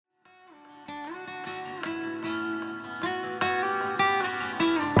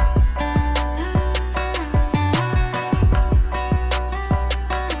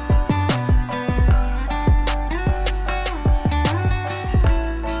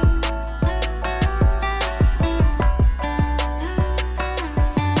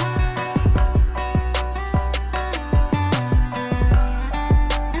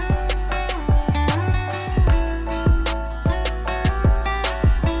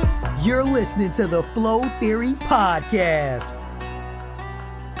You're listening to the Flow Theory Podcast.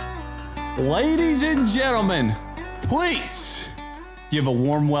 Ladies and gentlemen, please give a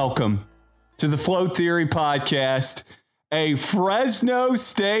warm welcome to the Flow Theory Podcast, a Fresno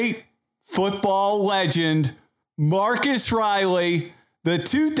State football legend, Marcus Riley, the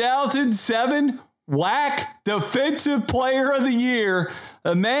 2007 WAC Defensive Player of the Year,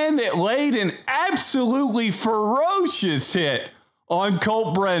 a man that laid an absolutely ferocious hit on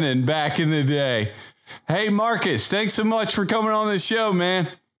Colt Brennan back in the day. Hey, Marcus, thanks so much for coming on the show, man.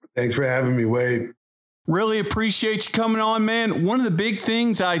 Thanks for having me, Wade. Really appreciate you coming on, man. One of the big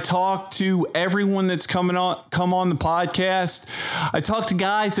things I talk to everyone that's come on the podcast, I talk to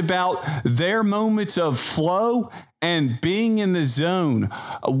guys about their moments of flow and being in the zone.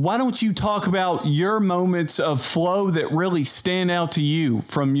 Why don't you talk about your moments of flow that really stand out to you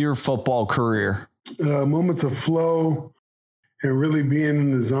from your football career? Moments of flow and really being in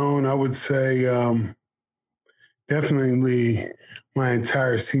the zone, I would say definitely my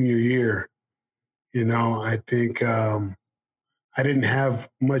entire senior year. You know, I think I didn't have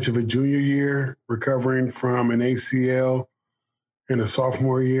much of a junior year recovering from an ACL in a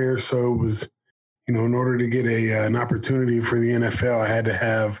sophomore year. So it was, you know, in order to get an opportunity for the NFL, I had to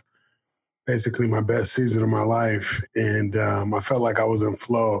have basically my best season of my life. And I felt like I was in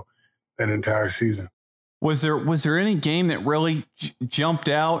flow that entire season. Was there any game that really jumped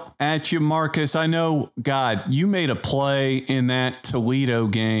out at you, Marcus? I know, God, you made a play in that Toledo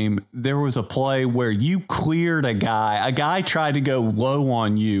game. There was a play where you cleared a guy. A guy tried to go low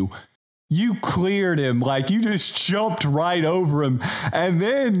on you. You cleared him, like you just jumped right over him. And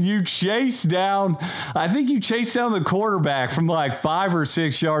then you chased down, I think you chased down the quarterback from like 5 or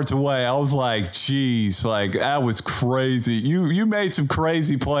 6 yards away. I was like, geez, like that was crazy. You made some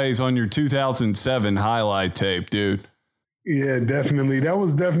crazy plays on your 2007 highlight tape, dude. Yeah, definitely. That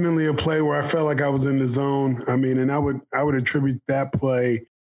was definitely a play where I felt like I was in the zone. I mean, and I would attribute that play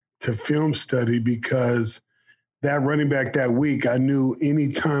to film study because that running back that week, I knew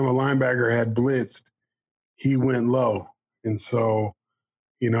any time a linebacker had blitzed, he went low. And so,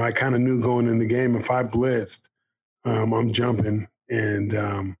 you know, I kind of knew going in the game, if I blitzed, I'm jumping.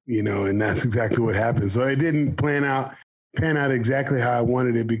 And, you know, and that's exactly what happened. So it didn't pan out exactly how I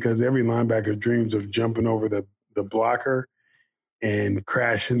wanted it because every linebacker dreams of jumping over the blocker and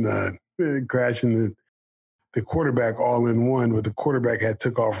crashing the quarterback all in one, but the quarterback had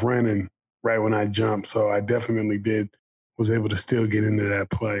took off running right when I jumped. So I definitely was able to still get into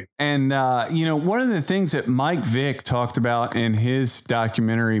that play. And, you know, one of the things that Mike Vick talked about in his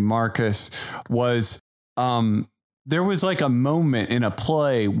documentary, Marcus, was there was like a moment in a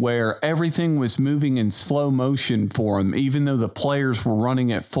play where everything was moving in slow motion for him, even though the players were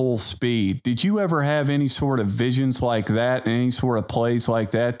running at full speed. Did you ever have any sort of visions like that, any sort of plays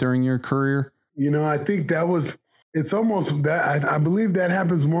like that during your career? You know, I think it's almost that. I believe that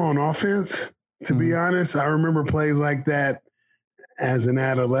happens more on offense, to be honest. I remember plays like that as an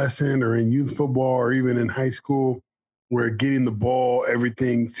adolescent or in youth football or even in high school where getting the ball,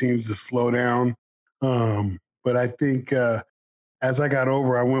 everything seems to slow down. But I think as I got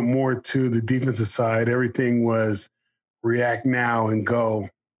over, I went more to the defensive side. Everything was react now and go,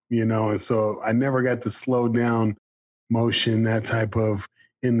 you know, and so I never got the slow down motion, that type of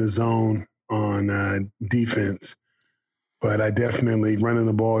in the zone on defense. But I definitely running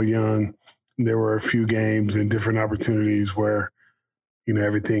the ball young. There were a few games and different opportunities where, you know,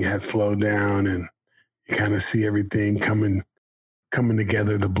 everything had slowed down and you kind of see everything coming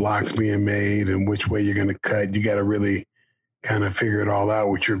together, the blocks being made and which way you're going to cut. You got to really kind of figure it all out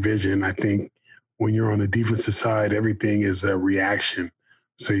with your vision. I think when you're on the defensive side, everything is a reaction.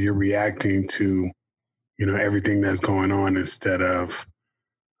 So you're reacting to, you know, everything that's going on instead of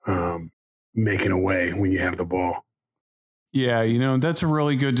making a way when you have the ball. Yeah, you know, that's a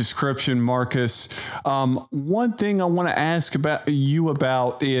really good description, Marcus. One thing I want to ask about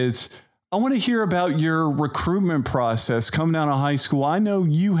is I want to hear about your recruitment process coming out of high school. I know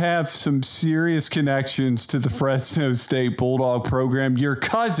you have some serious connections to the Fresno State Bulldog program. Your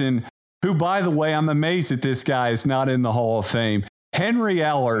cousin, who, by the way, I'm amazed that this guy is not in the Hall of Fame, Henry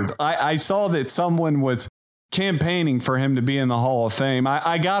Allard. I saw that someone was campaigning for him to be in the Hall of Fame.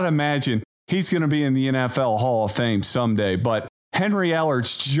 I got to imagine he's going to be in the NFL Hall of Fame someday, but Henry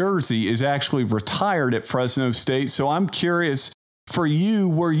Allard's jersey is actually retired at Fresno State. So I'm curious for you,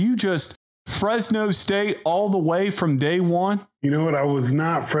 were you just Fresno State all the way from day one? You know what? I was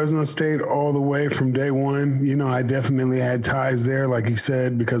not Fresno State all the way from day one. You know, I definitely had ties there, like you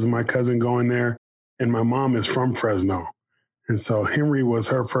said, because of my cousin going there. And my mom is from Fresno. And so Henry was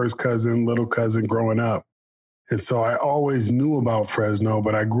her first cousin, little cousin growing up. And so I always knew about Fresno,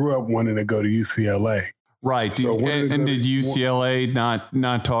 but I grew up wanting to go to UCLA. Right. So and did UCLA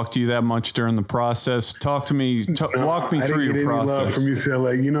not talk to you that much during the process? Talk to me. Walk me through your process. I didn't get any love from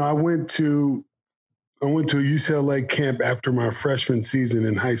UCLA. You know, I went to a UCLA camp after my freshman season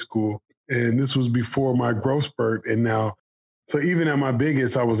in high school, and this was before my growth spurt. And now, so even at my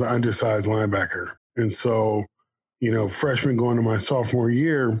biggest, I was an undersized linebacker. And so, you know, freshman going to my sophomore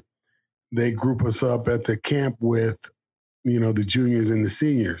year, they group us up at the camp with, you know, the juniors and the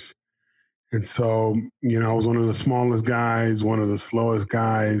seniors. And so, you know, I was one of the smallest guys, one of the slowest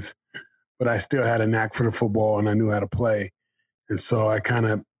guys, but I still had a knack for the football and I knew how to play. And so I kind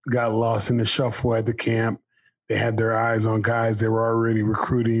of got lost in the shuffle at the camp. They had their eyes on guys they were already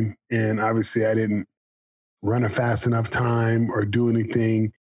recruiting. And obviously I didn't run a fast enough time or do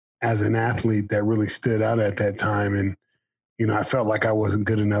anything as an athlete that really stood out at that time. And, you know, I felt like I wasn't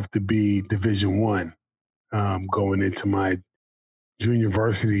good enough to be Division I going into my junior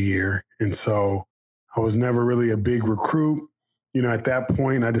varsity year. And so I was never really a big recruit. You know, at that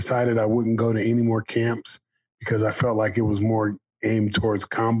point, I decided I wouldn't go to any more camps because I felt like it was more aimed towards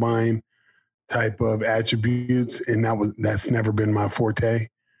combine type of attributes. And that's never been my forte.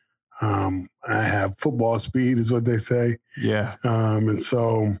 I have football speed is what they say. Yeah. And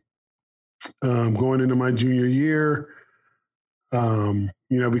so going into my junior year,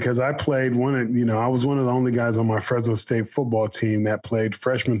 you know, because I played I was one of the only guys on my Fresno State football team that played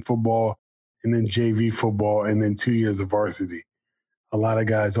freshman football and then JV football and then 2 years of varsity. A lot of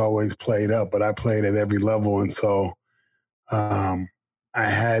guys always played up, but I played at every level. And so I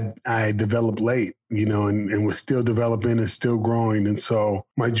developed late, you know, and was still developing and still growing. And so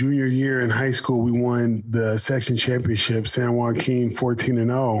my junior year in high school, we won the section championship, San Joaquin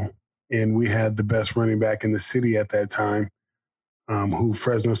 14-0. And we had the best running back in the city at that time. Who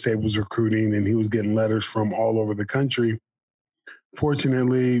Fresno State was recruiting, and he was getting letters from all over the country.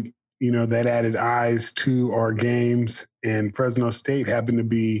 Fortunately, you know, that added eyes to our games, and Fresno State happened to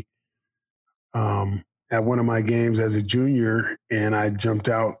be at one of my games as a junior, and I jumped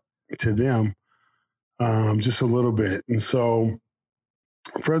out to them just a little bit. And so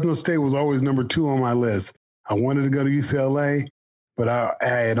Fresno State was always number 2 on my list. I wanted to go to UCLA, but I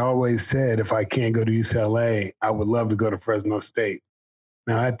had always said if I can't go to UCLA, I would love to go to Fresno State.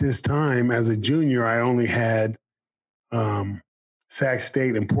 Now, at this time, as a junior, I only had Sac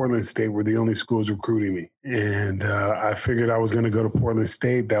State and Portland State were the only schools recruiting me. And I figured I was going to go to Portland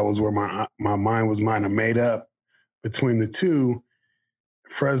State. That was where my mind was kind of made up between the two.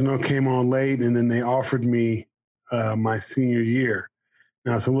 Fresno came on late, and then they offered me my senior year.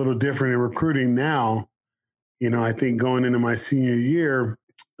 Now, it's a little different in recruiting now. You know, I think going into my senior year,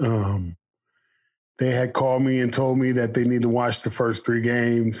 they had called me and told me that they need to watch the first 3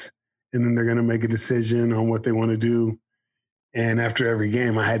 games, and then they're going to make a decision on what they want to do. And after every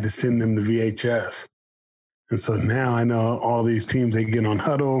game, I had to send them the VHS. And so now I know all these teams, they get on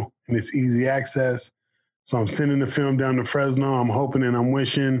Huddle, and it's easy access. So I'm sending the film down to Fresno. I'm hoping and I'm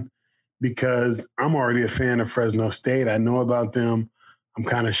wishing because I'm already a fan of Fresno State. I know about them. I'm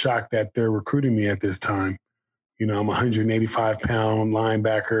kind of shocked that they're recruiting me at this time. You know, I'm a 185-pound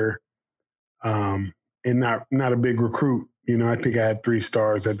linebacker and not a big recruit. You know, I think I had 3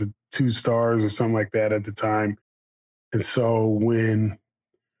 stars at the 2 stars or something like that at the time. And so when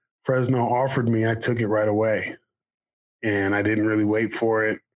Fresno offered me, I took it right away. And I didn't really wait for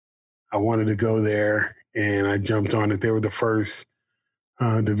it. I wanted to go there, and I jumped on it. They were the first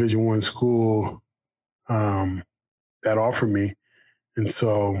Division I school that offered me. And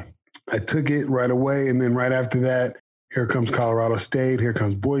so I took it right away. And then right after that, here comes Colorado State, here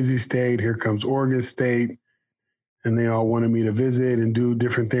comes Boise State, here comes Oregon State. And they all wanted me to visit and do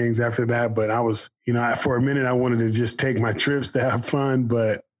different things after that. But I was, you know, for a minute, I wanted to just take my trips to have fun.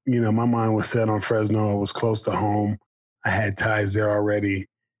 But, you know, my mind was set on Fresno. It was close to home. I had ties there already,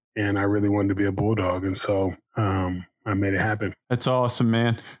 and I really wanted to be a Bulldog. And so I made it happen. That's awesome,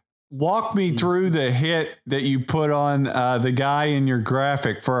 man. Walk me through the hit that you put on the guy in your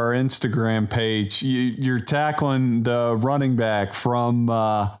graphic for our Instagram page. You're tackling the running back from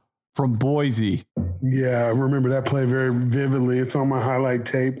Boise. Yeah, I remember that play very vividly. It's on my highlight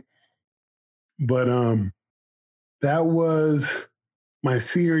tape. But that was my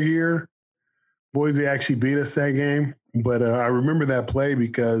senior year. Boise actually beat us that game. But I remember that play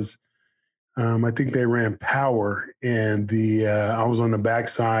because I think they ran power, and I was on the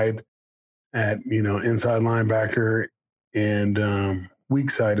backside at, you know, inside linebacker and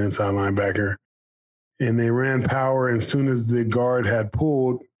weak side inside linebacker. And they ran power, and as soon as the guard had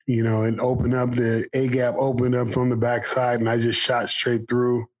pulled, you know, it opened up, the A-gap opened up on the backside, and I just shot straight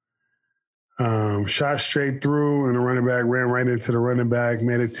through. Shot straight through, and the running back ran right into the running back,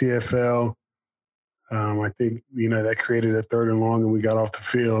 made a TFL. I think, that created a 3rd and long, and we got off the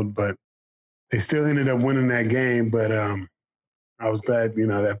field, but they still ended up winning that game. But I was glad,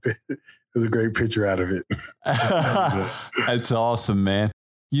 that was a great picture out of it. That's awesome, man.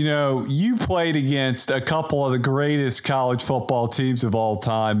 You played against a couple of the greatest college football teams of all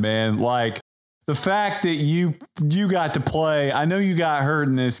time, man. Like, the fact that you got to play, I know you got hurt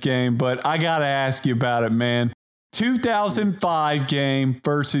in this game, but I got to ask you about it, man. 2005 game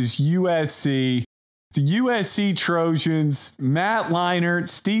versus USC. The USC Trojans, Matt Leinart,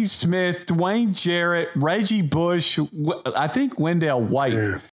 Steve Smith, Dwayne Jarrett, Reggie Bush, I think Wendell White.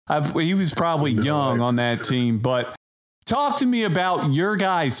 Yeah. He was probably young on that team, but talk to me about your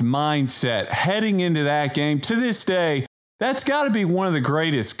guys' mindset heading into that game. To this day, that's got to be one of the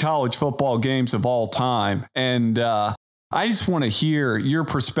greatest college football games of all time. And I just want to hear your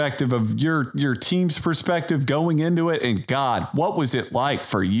perspective of your team's perspective going into it. And God, what was it like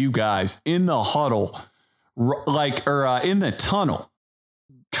for you guys in the huddle, in the tunnel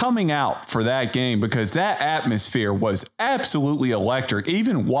coming out for that game? Because that atmosphere was absolutely electric.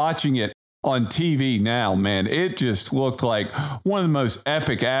 Even watching it on TV now, man, it just looked like one of the most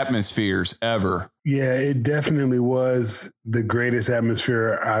epic atmospheres ever. Yeah, it definitely was the greatest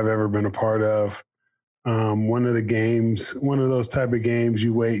atmosphere I've ever been a part of. One of those type of games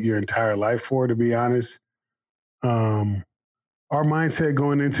you wait your entire life for, to be honest. Our mindset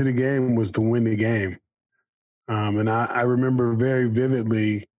going into the game was to win the game. And I remember very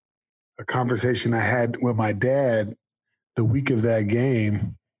vividly a conversation I had with my dad the week of that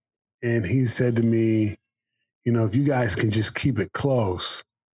game. And he said to me, if you guys can just keep it close,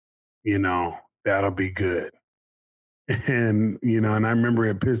 that'll be good. And, and I remember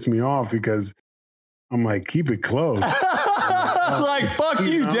it pissed me off because I'm like, keep it close. Like, fuck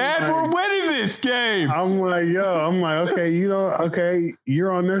you, Dad. We're winning this game. I'm like, okay, okay,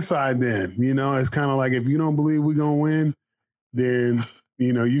 you're on their side then. It's kind of like, if you don't believe we're going to win, then,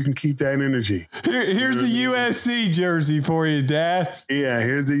 you can keep that energy. Here's the USC jersey for you, Dad. Yeah,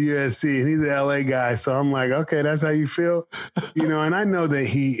 here's the USC. And he's an LA guy. So I'm like, okay, that's how you feel. And I know that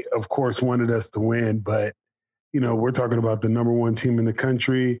he, of course, wanted us to win. But, we're talking about the number one team in the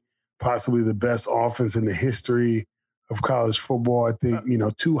country, possibly the best offense in the history of college football. I think,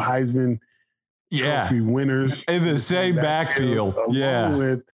 2 Heisman Trophy winners in the same backfield. Along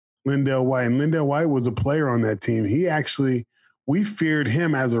with Lindell White. And Lindell White was a player on that team. We feared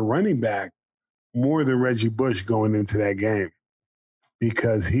him as a running back more than Reggie Bush going into that game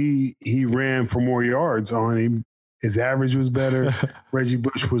because he ran for more yards on him. His average was better. Reggie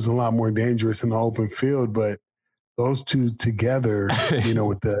Bush was a lot more dangerous in the open field, but those two together,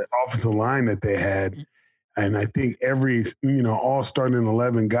 with the offensive line that they had, and I think every, all starting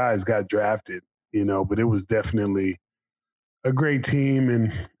 11 guys got drafted, but it was definitely a great team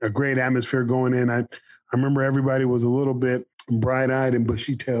and a great atmosphere going in. I remember everybody was a little bit bright-eyed and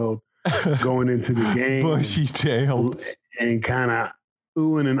bushy-tailed going into the game. Bushy-tailed. And kind of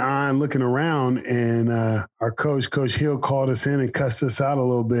oohing and ahhing, looking around. And our coach, Coach Hill, called us in and cussed us out a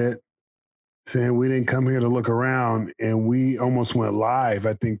little bit, saying we didn't come here to look around. And we almost went live,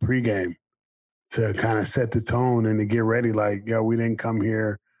 I think, pregame to kind of set the tone and to get ready. Like, we didn't come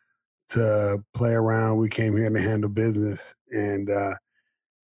here to play around. We came here to handle business. And,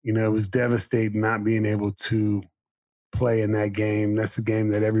 it was devastating not being able to play in that game. That's the game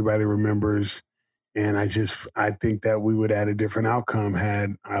that everybody remembers. And I think that we would have had a different outcome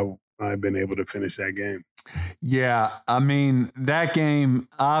had I been able to finish that game. Yeah. I mean, that game,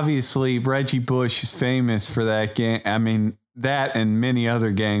 obviously Reggie Bush is famous for that game. I mean, that and many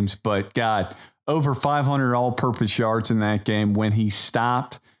other games, but God, over 500 all-purpose yards in that game when he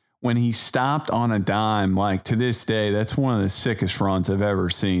stopped on a dime. Like, to this day, that's one of the sickest runs I've ever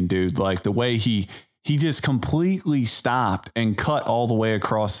seen, dude. Like, the way he just completely stopped and cut all the way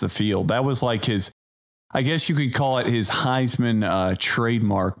across the field. That was like I guess you could call it his Heisman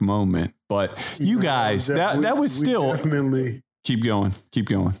trademark moment. But you guys, that was still definitely. Keep going.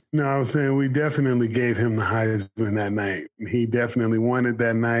 No, I was saying we definitely gave him the Heisman that night. He definitely won it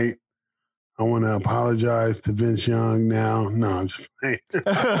that night. I want to apologize to Vince Young now. No, I'm just playing.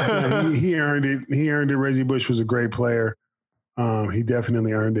 He earned it. He earned it. Reggie Bush was a great player. He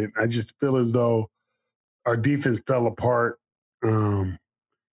definitely earned it. I just feel as though our defense fell apart.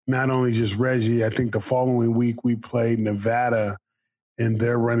 Not only just Reggie, I think the following week we played Nevada and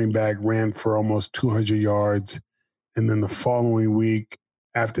their running back ran for almost 200 yards. And then the following week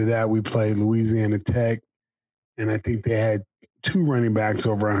after that, we played Louisiana Tech. And I think they had 2 running backs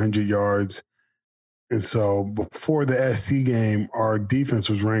over 100 yards. And so before the SC game, our defense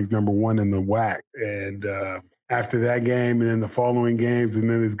was ranked number 1 in the WAC. And after that game and then the following games and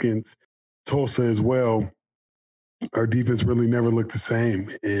then against Tulsa as well, our defense really never looked the same.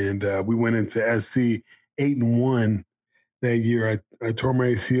 And we went into SC 8-1 that year. I tore my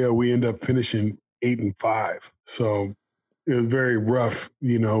ACL. We ended up finishing 8-5. So it was very rough.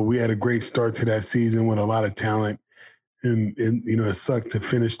 We had a great start to that season with a lot of talent. And it sucked to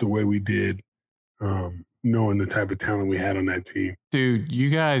finish the way we did. Knowing the type of talent we had on that team. Dude, you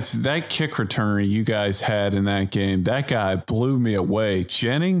guys, that kick returner you guys had in that game, that guy blew me away.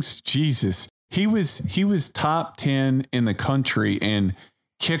 Jennings, Jesus, he was top 10 in the country in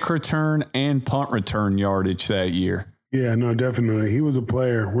kick return and punt return yardage that year. Yeah, no, definitely. He was a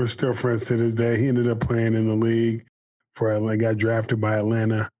player. We're still friends to this day. He ended up playing in the league got drafted by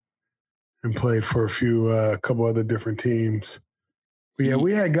Atlanta and played for a couple other different teams. But yeah,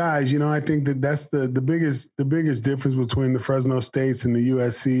 we had guys, I think that's the biggest difference between the Fresno States and the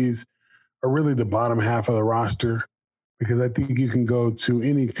USCs are really the bottom half of the roster, because I think you can go to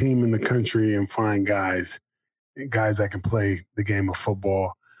any team in the country and find guys that can play the game of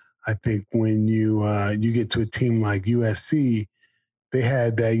football. I think when you get to a team like USC, they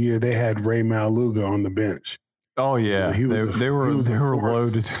had Ray Maluga on the bench. Oh yeah, they were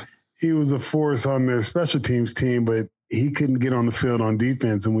loaded. He was a force on their special teams team, but he couldn't get on the field on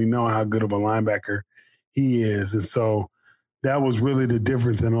defense, and we know how good of a linebacker he is. And so that was really the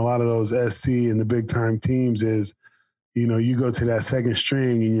difference in a lot of those SC and the big-time teams is, you go to that second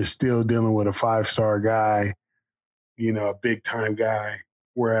string and you're still dealing with a 5-star guy, a big-time guy.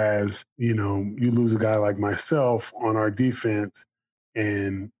 Whereas, you lose a guy like myself on our defense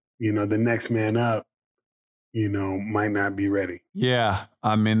and, the next man up, might not be ready. Yeah.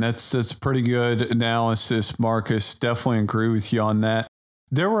 I mean, that's pretty good analysis, Marcus. Definitely agree with you on that.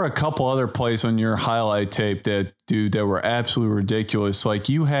 There were a couple other plays on your highlight tape that were absolutely ridiculous. Like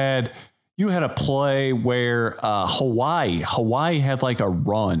you had a play where Hawaii had like a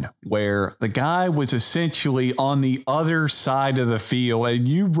run where the guy was essentially on the other side of the field and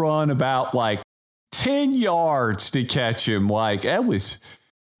you run about like 10 yards to catch him. Like that was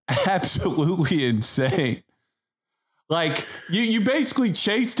absolutely insane. Like you basically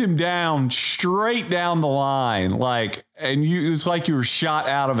chased him down straight down the line, it was like you were shot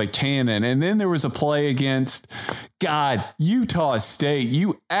out of a cannon. And then there was a play against Utah State.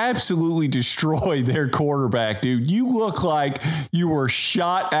 You absolutely destroyed their quarterback, dude. You look like you were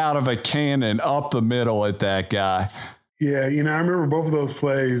shot out of a cannon up the middle at that guy. Yeah, I remember both of those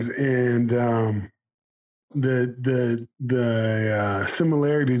plays, and the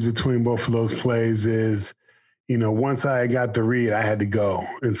similarities between both of those plays is, once I got the read, I had to go.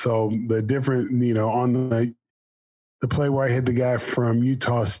 And so the different, on the play where I hit the guy from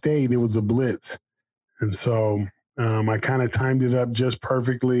Utah State, it was a blitz. And so I kind of timed it up just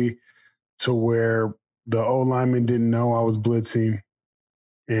perfectly to where the O-lineman didn't know I was blitzing.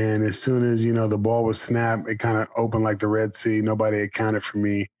 And as soon as, the ball was snapped, it kind of opened like the Red Sea. Nobody accounted for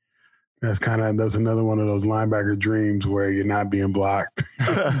me. That's another one of those linebacker dreams where you're not being blocked.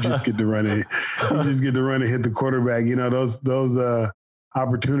 You just get to run it. You just get to run and hit the quarterback. Those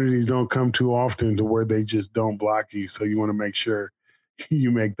opportunities don't come too often to where they just don't block you. So you want to make sure you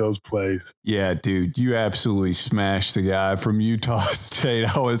make those plays. Yeah, dude, you absolutely smashed the guy from Utah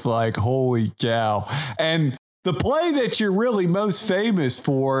State. I was like, holy cow. And the play that you're really most famous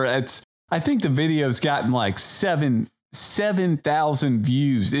for, I think the video's gotten like 7,000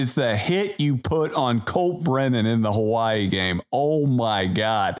 views, is the hit you put on Colt Brennan in the Hawaii game. Oh my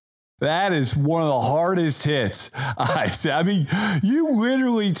God. That is one of the hardest hits I see. I mean, you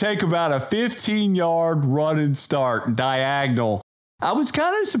literally take about a 15-yard run and start diagonal. I was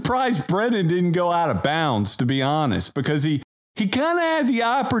kind of surprised Brennan didn't go out of bounds, to be honest, because he kind of had the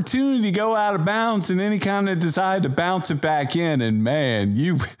opportunity to go out of bounds and then he kind of decided to bounce it back in. And man,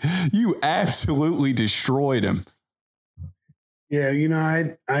 you absolutely destroyed him. Yeah,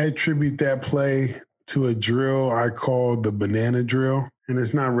 I attribute that play to a drill I called the banana drill. And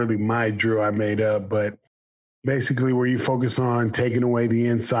it's not really my drill I made up, but basically where you focus on taking away the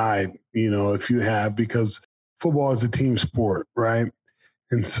inside, if you have, because football is a team sport, right?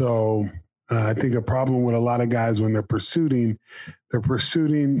 And so I think a problem with a lot of guys when they're pursuing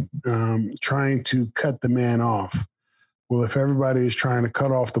trying to cut the man off. Well, if everybody is trying to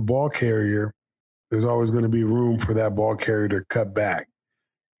cut off the ball carrier, there's always going to be room for that ball carrier to cut back,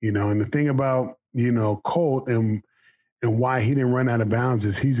 and the thing about, Colt and why he didn't run out of bounds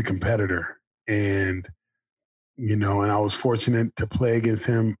is he's a competitor. And, and I was fortunate to play against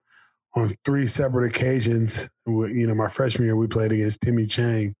him on 3 separate occasions. My freshman year, we played against Timmy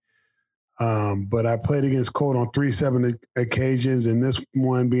Chang. But I played against Colt on 3 separate occasions, and this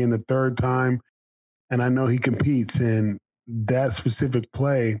one being the third time. And I know he competes. And that specific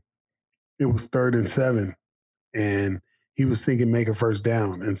play, it was 3rd and 7. And he was thinking make a first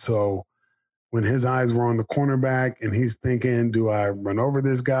down. And so when his eyes were on the cornerback and he's thinking, do I run over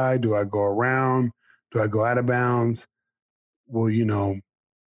this guy? Do I go around? Do I go out of bounds? Well,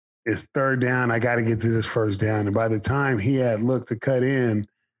 it's 3rd down. I got to get to this first down. And by the time he had looked to cut in,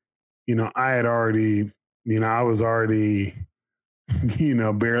 I had already, I was already,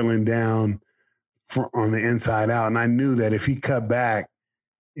 barreling down on the inside out. And I knew that if he cut back,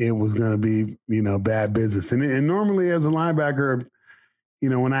 it was going to be, bad business. And normally as a linebacker,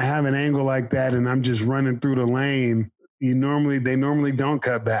 when I have an angle like that and I'm just running through the lane, they normally don't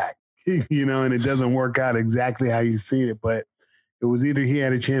cut back, and it doesn't work out exactly how you see it. But it was either he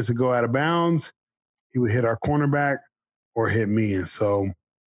had a chance to go out of bounds, he would hit our cornerback, or hit me. And so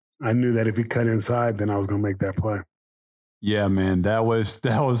I knew that if he cut inside, then I was going to make that play. Yeah, man, that was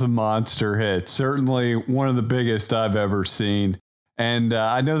a monster hit. Certainly one of the biggest I've ever seen. And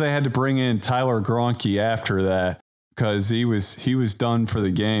I know they had to bring in Tyler Gronke after that because he was done for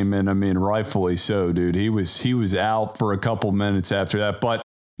the game. And I mean, rightfully so, dude. He was out for a couple minutes after that. But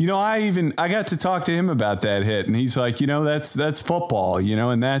I got to talk to him about that hit, and he's like, that's football,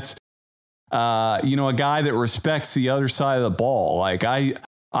 and that's a guy that respects the other side of the ball. Like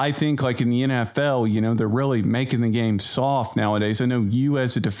I think like in the NFL, they're really making the game soft nowadays. I know you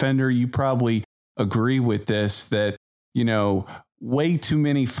as a defender, you probably agree with this, that, way too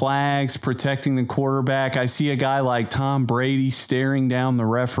many flags protecting the quarterback. I see a guy like Tom Brady staring down the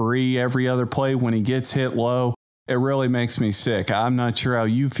referee every other play when he gets hit low. It really makes me sick. I'm not sure how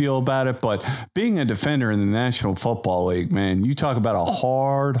you feel about it, but being a defender in the National Football League, man, you talk about a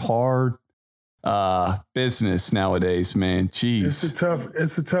hard business nowadays, man. Jeez.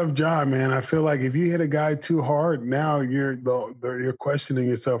 It's a tough job, man. I feel like if you hit a guy too hard, now you're questioning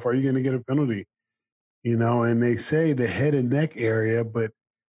yourself. Are you going to get a penalty? And they say the head and neck area, but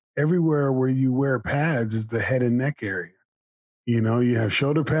everywhere where you wear pads is the head and neck area. You have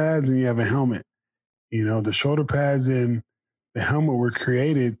shoulder pads and you have a helmet. The shoulder pads and the helmet were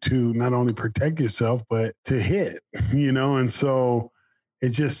created to not only protect yourself, but to hit, and so it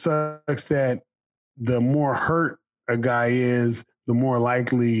just sucks that the more hurt a guy is, the more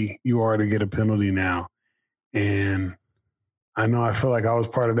likely you are to get a penalty now. And I feel like I was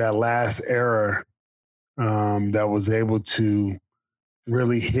part of that last era that was able to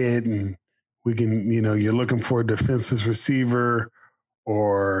really hit, and we can, you're looking for a defensive receiver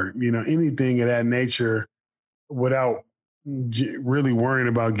or, anything of that nature without really worrying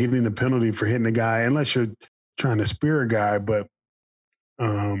about getting the penalty for hitting a guy, unless you're trying to spear a guy. But,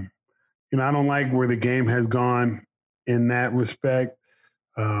 I don't like where the game has gone in that respect.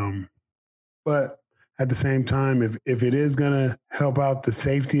 But at the same time, if it is going to help out the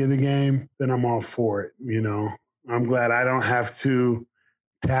safety of the game, then I'm all for it. I'm glad I don't have to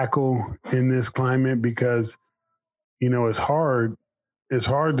tackle in this climate because, it's hard. It's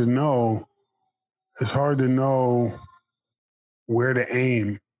hard to know. It's hard to know where to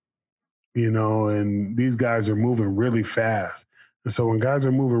aim, and these guys are moving really fast. And so when guys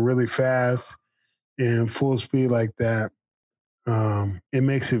are moving really fast and full speed like that, it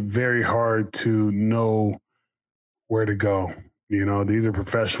makes it very hard to know where to go. These are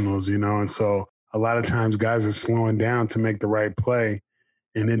professionals, and so a lot of times guys are slowing down to make the right play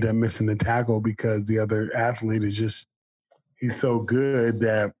and end up missing the tackle because the other athlete is he's so good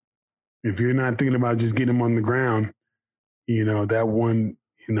that if you're not thinking about just getting him on the ground, that one,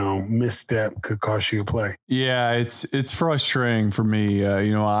 misstep could cost you a play. Yeah, it's frustrating for me.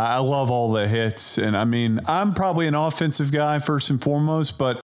 I love all the hits, and I mean, I'm probably an offensive guy first and foremost,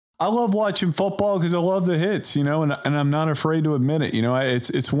 but I love watching football because I love the hits, and I'm not afraid to admit it.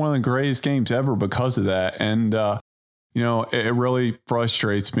 It's one of the greatest games ever because of that. And, it really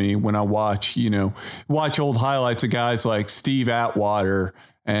frustrates me when I watch old highlights of guys like Steve Atwater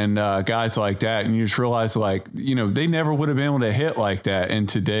and guys like that. And you just realize they never would have been able to hit like that in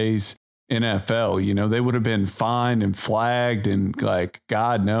today's NFL. They would have been fined and flagged and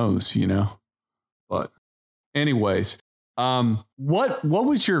God knows, but anyways, what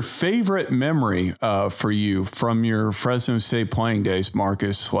was your favorite memory for you from your Fresno State playing days,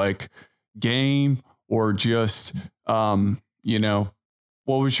 Marcus? Like game or just, what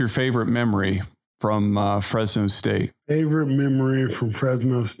was your favorite memory from Fresno State? Favorite memory from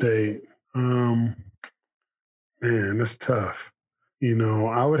Fresno State? Man, that's tough.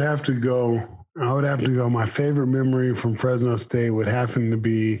 I would have to go. My favorite memory from Fresno State would happen to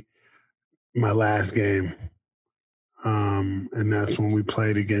be my last game. And that's when we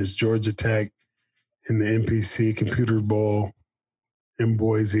played against Georgia Tech in the NPC Computer Bowl in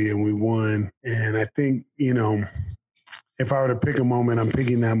Boise, and we won. And I think, if I were to pick a moment, I'm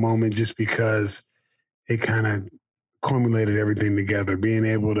picking that moment just because it kind of culminated everything together. Being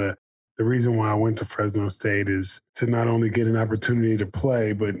able to, the reason why I went to Fresno State is to not only get an opportunity to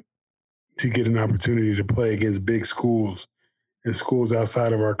play, but to get an opportunity to play against big schools and schools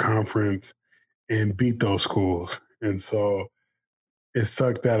outside of our conference and beat those schools. And so it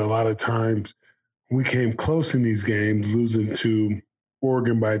sucked that a lot of times we came close in these games, losing to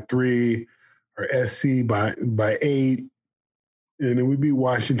Oregon by 3 or SC by 8. And then we beat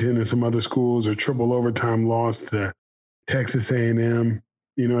Washington and some other schools, or triple overtime loss to Texas A&M.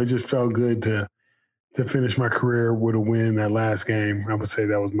 It just felt good to finish my career with a win that last game. I would say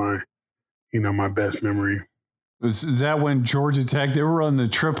that was my best memory. Is that when Georgia Tech, they were running the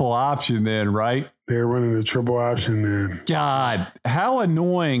triple option then, right? They were running the triple option then. God, how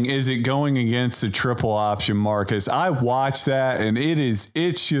annoying is it going against the triple option, Marcus? I watched that, and it's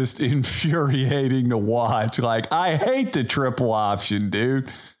just infuriating to watch. Like, I hate the triple option, dude.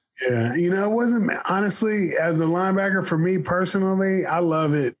 Yeah, it wasn't, honestly, as a linebacker, for me personally, I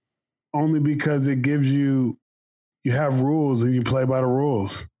love it only because it gives you have rules and you play by the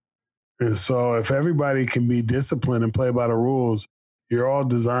rules. And so if everybody can be disciplined and play by the rules, you're all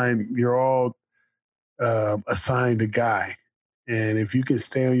assigned a guy. And if you can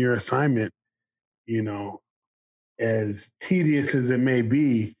stay on your assignment, as tedious as it may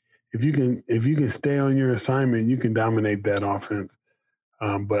be, if you can stay on your assignment, you can dominate that offense.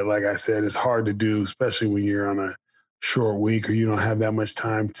 But like I said, it's hard to do, especially when you're on a short week or you don't have that much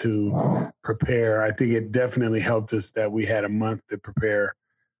time to prepare. I think it definitely helped us that we had a month to prepare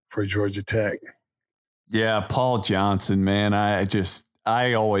for Georgia Tech. Yeah, Paul Johnson, man,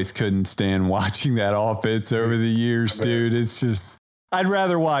 I always couldn't stand watching that offense over the years, dude. It's just, I'd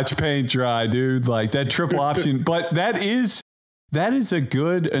rather watch paint dry, dude. Like that triple option. But that is a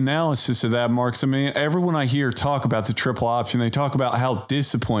good analysis of that, Marks. I mean, everyone I hear talk about the triple option, they talk about how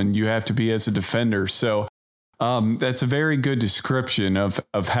disciplined you have to be as a defender. So that's a very good description of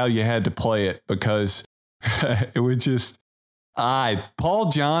how you had to play it, because it would just, Paul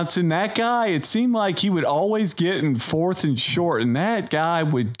Johnson, that guy, it seemed like he would always get in fourth and short, and that guy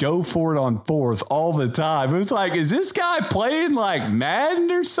would go for it on fourth all the time. It was like, is this guy playing like Madden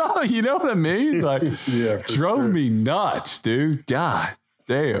or something? You know what I mean? Like, yeah, drove me nuts, dude. God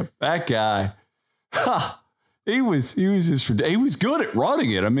damn, that guy. He was good at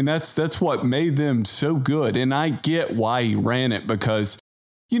running it. I mean, that's what made them so good. And I get why he ran it, because,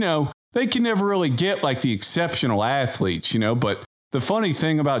 they can never really get like the exceptional athletes, but the funny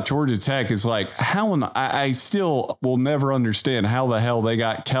thing about Georgia Tech is like I still will never understand how the hell they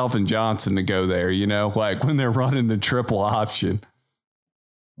got Calvin Johnson to go there, like when they're running the triple option.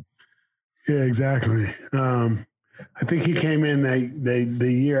 Yeah, exactly. I think he came in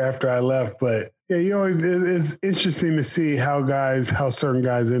the year after I left, but yeah, it's interesting to see how certain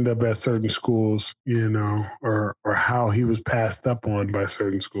guys end up at certain schools, or how he was passed up on by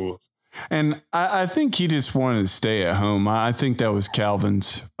certain schools. And I think he just wanted to stay at home. I think that was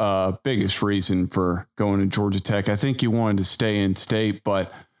Calvin's biggest reason for going to Georgia Tech. I think he wanted to stay in state,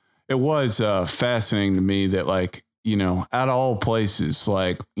 but it was fascinating to me that, like, out of all places,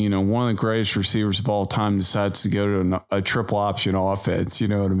 like, one of the greatest receivers of all time decides to go to a triple option offense. You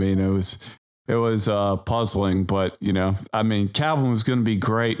know what I mean? It was puzzling, but, I mean, Calvin was going to be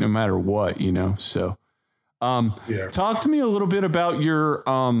great no matter what, so. Talk to me a little bit about your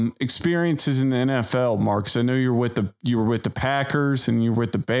experiences in the NFL, Marcus. I know you were with the Packers and you were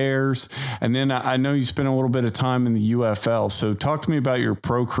with the Bears, and then I know you spent a little bit of time in the UFL. So talk to me about your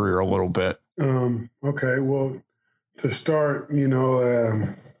pro career a little bit. Okay. Well, to start,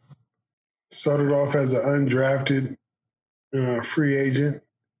 started off as an undrafted free agent,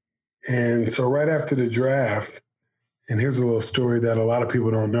 and so right after the draft, and here's a little story that a lot of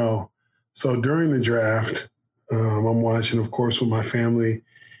people don't know. So during the draft, I'm watching, of course, with my family,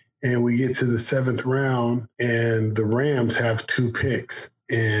 and we get to the 7th round, and the Rams have 2 picks,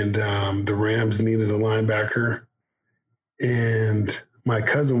 and the Rams needed a linebacker, and my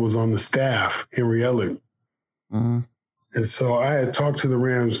cousin was on the staff, Henry Elliott. Mm-hmm. And so I had talked to the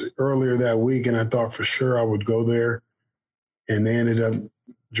Rams earlier that week, and I thought for sure I would go there, and they ended up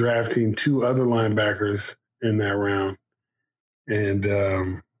drafting 2 other linebackers in that round,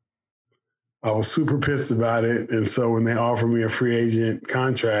 and I was super pissed about it. And so when they offered me a free agent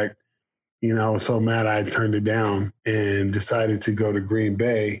contract, I was so mad I turned it down and decided to go to Green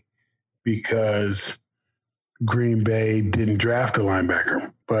Bay, because Green Bay didn't draft a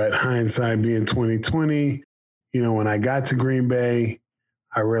linebacker. But hindsight being 2020, when I got to Green Bay,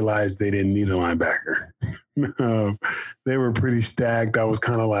 I realized they didn't need a linebacker. They were pretty stacked. I was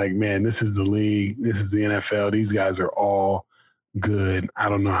kind of like, man, this is the league. This is the NFL. These guys are all good. I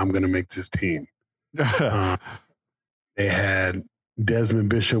don't know how I'm going to make this team. They had Desmond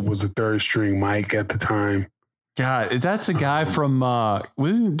Bishop was the third string Mike at the time. God, that's a guy from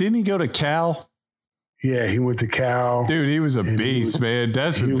didn't he go to Cal? Yeah, he went to Cal. Dude, he was a beast, man.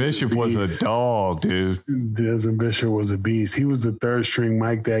 Desmond Bishop was a dog, dude. Desmond Bishop was a beast. He was the third string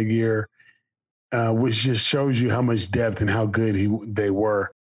Mike that year, which just shows you how much depth and how good they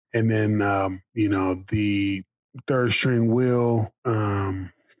were. And then, the third string Will,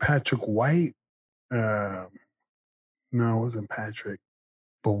 Patrick White. No, it wasn't Patrick,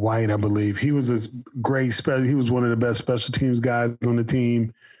 but White, I believe. He was he was one of the best special teams guys on the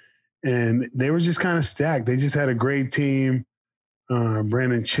team. And they were just kind of stacked. They just had a great team.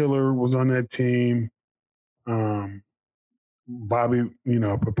 Brandon Chiller was on that team. Bobby,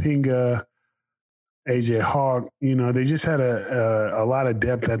 Papinga, AJ Hawk. They just had a lot of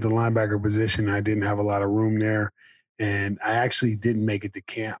depth at the linebacker position. I didn't have a lot of room there. And I actually didn't make it to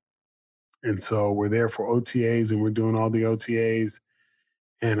camp. And so we're there for OTAs, and we're doing all the OTAs.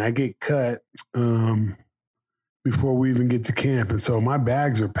 And I get cut before we even get to camp. And so my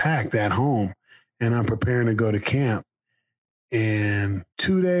bags are packed at home, and I'm preparing to go to camp. And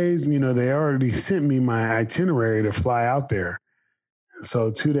 2 days, they already sent me my itinerary to fly out there. So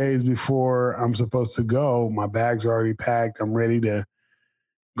 2 days before I'm supposed to go, my bags are already packed. I'm ready to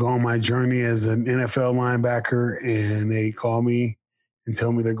go on my journey as an NFL linebacker. And they call me and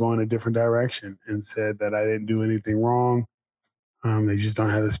tell me they're going a different direction and said that I didn't do anything wrong. They just don't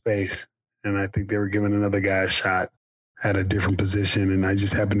have the space. And I think they were giving another guy a shot at a different position. And I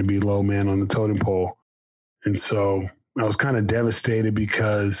just happened to be low man on the totem pole. And so I was kind of devastated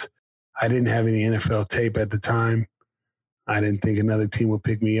because I didn't have any NFL tape at the time. I didn't think another team would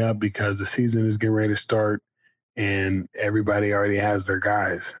pick me up because the season is getting ready to start and everybody already has their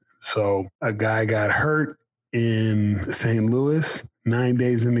guys. So a guy got hurt in St. Louis 9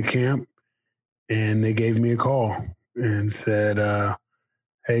 days into camp, and they gave me a call and said,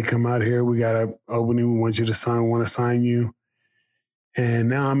 hey, come out here. We got an opening. We want you to sign. We want to sign you. And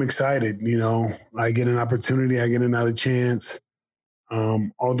now I'm excited. I get an opportunity. I get another chance.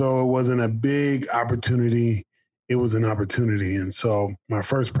 Although it wasn't a big opportunity, it was an opportunity. And so my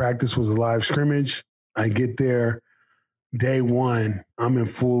first practice was a live scrimmage. I get there. Day one, I'm in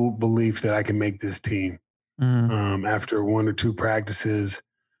full belief that I can make this team. Mm-hmm. After one or two practices,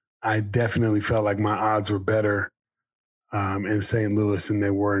 I definitely felt like my odds were better in St. Louis than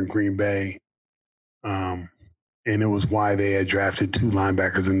they were in Green Bay. And it was why they had drafted two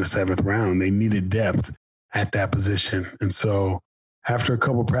linebackers in the 7th round. They needed depth at that position. And so after a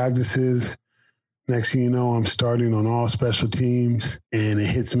couple practices, next thing you know, I'm starting on all special teams, and it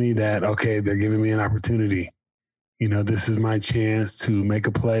hits me that, okay, they're giving me an opportunity. This is my chance to make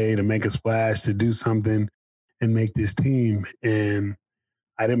a play, to make a splash, to do something and make this team. And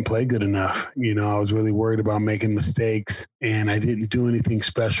I didn't play good enough. I was really worried about making mistakes, and I didn't do anything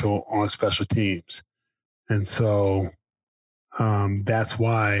special on special teams. And so that's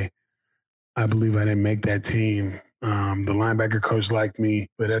why I believe I didn't make that team. The linebacker coach liked me,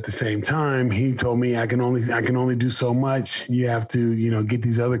 but at the same time, he told me I can only do so much. You have to, get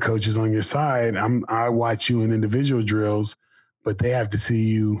these other coaches on your side. I watch you in individual drills, but they have to see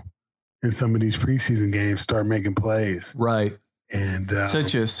you in some of these preseason games start making plays. Right. And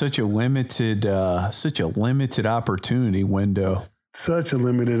such a limited opportunity window. Such a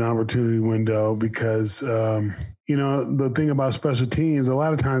limited opportunity window because the thing about special teams, a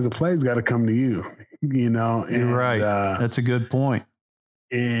lot of times the plays got to come to you. You're right. That's a good point.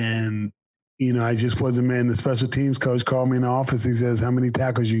 And, I just wasn't, man. The special teams coach called me in the office. He says, how many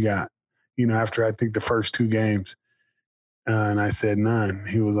tackles you got? After I think the first 2 games. And I said, none.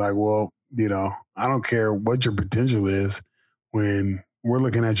 He was like, well, I don't care what your potential is. When we're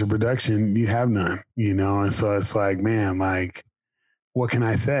looking at your production, you have none, And so it's like, man, like, what can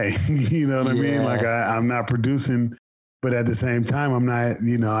I say? You know what I mean? Like I'm not producing. But at the same time, I'm not,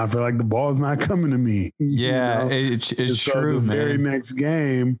 I feel like the ball's not coming to me. Yeah, it's so true, the man. very next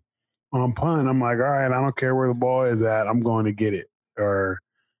game on punt, I'm like, all right, I don't care where the ball is at. I'm going to get it. Or,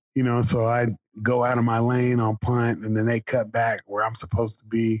 so I go out of my lane on punt, and then they cut back where I'm supposed to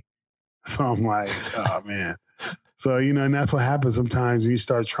be. So I'm like, oh, man. So, and that's what happens sometimes when you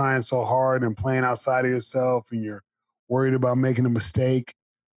start trying so hard and playing outside of yourself and you're worried about making a mistake.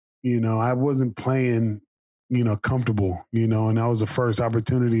 I wasn't playing comfortable, and that was the first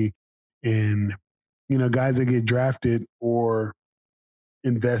opportunity. And, guys that get drafted or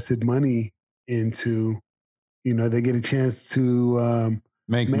invested money into they get a chance to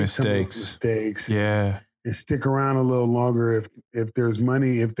make mistakes. Yeah. And stick around a little longer if there's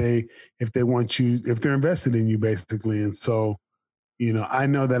money, if they want you, if they're invested in you, basically. And so, I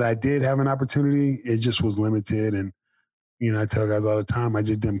know that I did have an opportunity. It just was limited. And, I tell guys all the time, I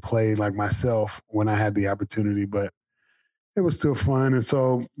just didn't play like myself when I had the opportunity, but it was still fun. And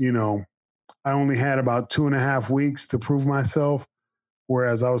so, I only had about 2.5 weeks to prove myself,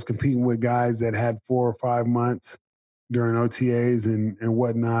 whereas I was competing with guys that had 4 or 5 months during OTAs and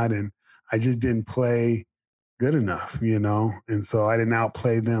whatnot. And I just didn't play good enough, and so I didn't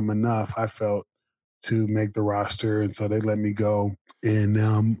outplay them enough, I felt, to make the roster. And so they let me go. And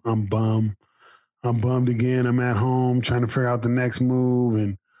I'm bummed. I'm bummed again. I'm at home trying to figure out the next move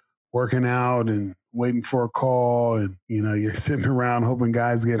and working out and waiting for a call. And, you're sitting around hoping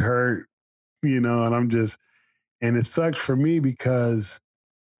guys get hurt, and and it sucks for me because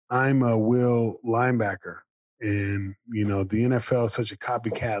I'm a will linebacker. And, the NFL is such a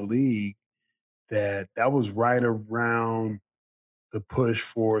copycat league that was right around the push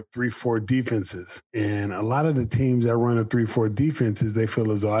for 3-4 defenses. And a lot of the teams that run a 3-4 defenses, they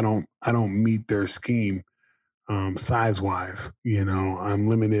feel as though I don't meet their scheme size-wise. I'm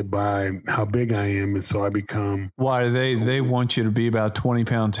limited by how big I am. And so I become... Why? They want you to be about 20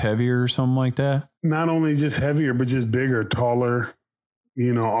 pounds heavier or something like that? Not only just heavier, but just bigger, taller,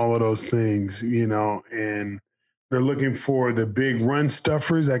 all of those things, and they're looking for the big run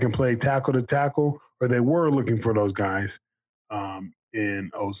stuffers that can play tackle to tackle, or they were looking for those guys in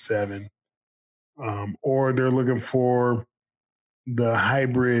 2007. Or they're looking for the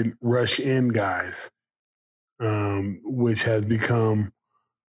hybrid rush in guys, which has become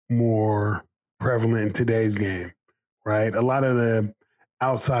more prevalent in today's game, right? A lot of the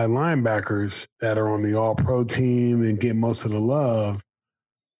outside linebackers that are on the all-pro team and get most of the love,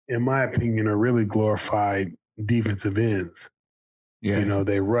 in my opinion, are really glorified defensive ends. Yeah.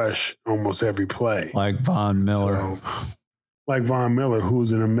 They rush almost every play. Like Von Miller. Like Von Miller,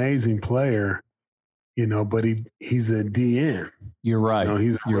 who's an amazing player, but he's a DN. You're right.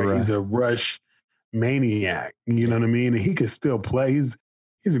 He's a rush maniac. You know what I mean? And he can still play. He's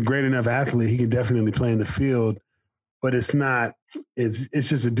a great enough athlete. He can definitely play in the field, but it's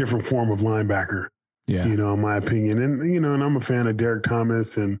just a different form of linebacker. Yeah. In my opinion. And, and I'm a fan of Derek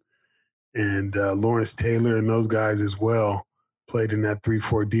Thomas and Lawrence Taylor and those guys as well, played in that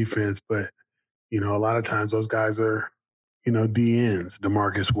 3-4 defense. But, a lot of times those guys are, DNs,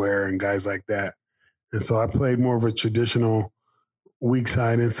 DeMarcus Ware and guys like that. And so I played more of a traditional weak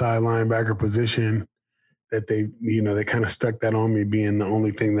side, inside linebacker position that they kind of stuck that on me being the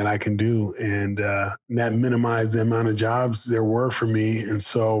only thing that I can do. And that minimized the amount of jobs there were for me. And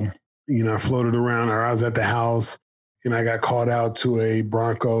so, I floated around, or I was at the house, and I got called out to a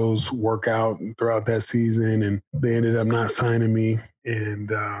Broncos workout throughout that season, and they ended up not signing me. And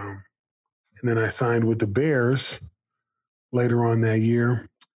then I signed with the Bears later on that year.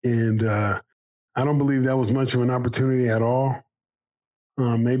 And I don't believe that was much of an opportunity at all.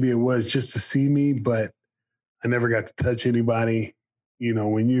 Maybe it was just to see me, but I never got to touch anybody.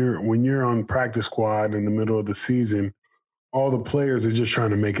 When you're on practice squad in the middle of the season, all the players are just trying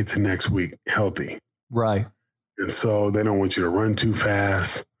to make it to next week healthy. Right. And so they don't want you to run too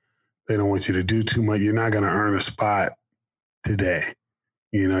fast. They don't want you to do too much. You're not going to earn a spot today.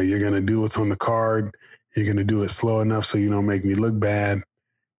 You're going to do what's on the card. You're going to do it slow enough so you don't make me look bad,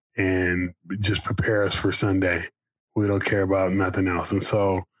 and just prepare us for Sunday. We don't care about nothing else. And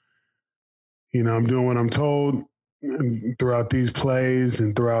so, I'm doing what I'm told throughout these plays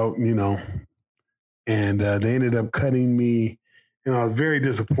and throughout, and they ended up cutting me. And I was very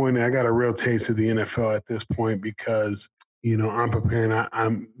disappointed. I got a real taste of the NFL at this point because, I'm preparing.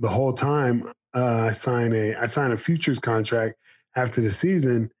 I'm the whole time I signed a futures contract after the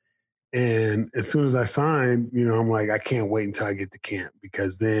season. And as soon as I signed, I'm like, I can't wait until I get to camp,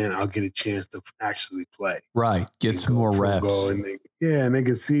 because then I'll get a chance to actually play. Right. Get some more reps. And they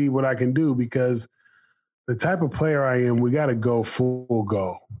can see what I can do, because the type of player I am, we got to go full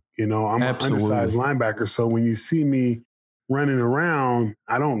go. I'm an undersized linebacker. So when you see me running around,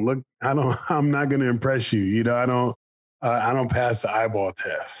 I'm not going to impress you. I don't pass the eyeball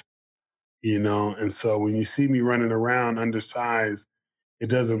test, And so when you see me running around undersized, it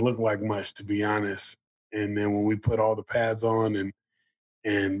doesn't look like much, to be honest. And then when we put all the pads on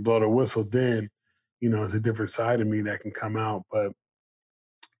and blow the whistle, then, it's a different side of me that can come out. But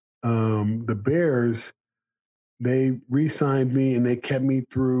the Bears, they re-signed me, and they kept me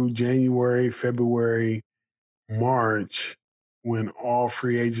through January, February, March, when all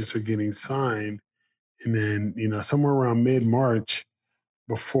free agents are getting signed. And then, somewhere around mid-March,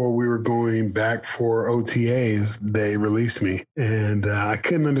 before we were going back for OTAs, they released me. And I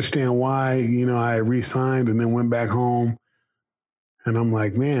couldn't understand why, I re-signed and then went back home. And I'm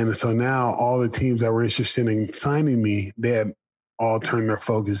like, man, and so now all the teams that were interested in signing me, they had all turned their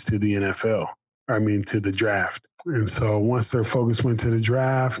focus to the NFL. To the draft. And so once their focus went to the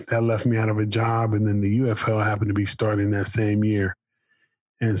draft, that left me out of a job. And then the UFL happened to be starting that same year.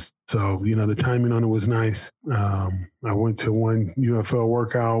 And so, the timing on it was nice. I went to one UFL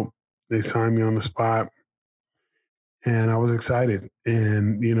workout. They signed me on the spot. And I was excited.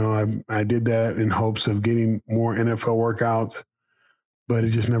 And, I did that in hopes of getting more NFL workouts. But it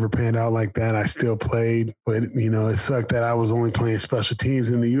just never panned out like that. I still played, but it sucked that I was only playing special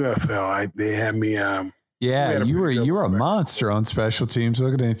teams in the UFL. They had me. You were a monster on special teams.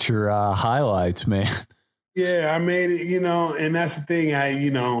 Looking at your highlights, man. Yeah, I made it. And that's the thing.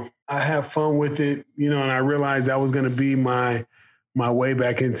 I have fun with it. And I realized that was going to be my way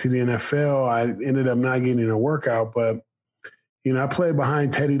back into the NFL. I ended up not getting a workout, but I played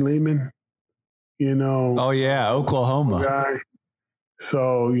behind Teddy Lehman. Oh yeah, Oklahoma guy.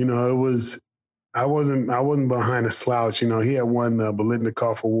 So, I wasn't behind a slouch. He had won the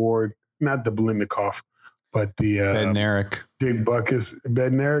Biletnikoff Award, not the Biletnikoff, but the Bednarik. Dick Butkus,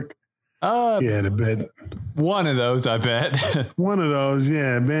 Bednarik. The bed. One of those, I bet. One of those,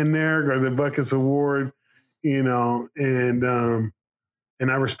 yeah, Bednarik or the Butkus Award, and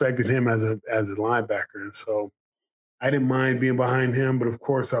I respected him as a linebacker, and so I didn't mind being behind him, but of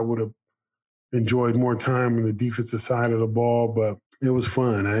course I would have enjoyed more time on the defensive side of the ball, but it was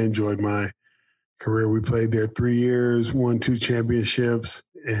fun. I enjoyed my career. We played there 3 years, won 2 championships,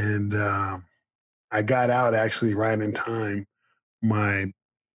 and I got out actually right in time. My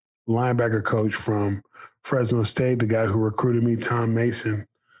linebacker coach from Fresno State, the guy who recruited me, Tom Mason,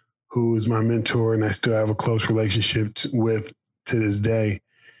 who is my mentor and I still have a close relationship with to this day.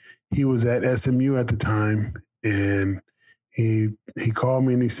 He was at SMU at the time, and he called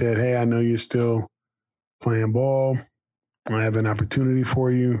me and he said, "Hey, I know you're still playing ball. I have an opportunity for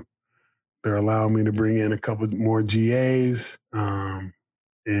you. They're allowing me to bring in a couple more GAs, and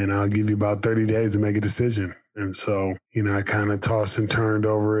I'll give you about 30 days to make a decision." And so, I kind of tossed and turned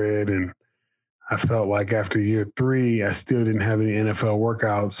over it, and I felt like after year 3, I still didn't have any NFL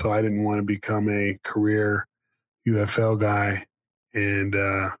workouts, so I didn't want to become a career UFL guy. And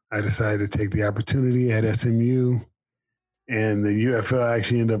I decided to take the opportunity at SMU, and the UFL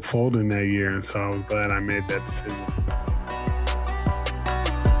actually ended up folding that year, and so I was glad I made that decision.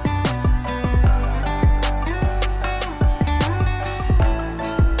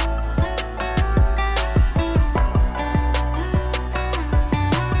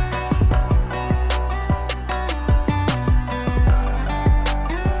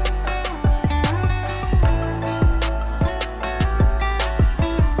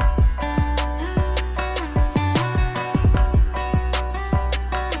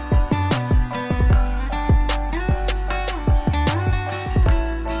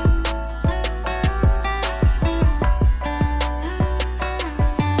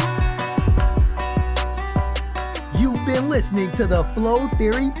 Listening to the Flow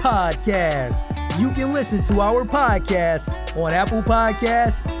Theory Podcast. You can listen to our podcast on Apple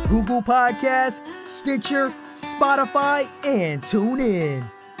Podcasts, Google Podcasts, Stitcher, Spotify, and TuneIn.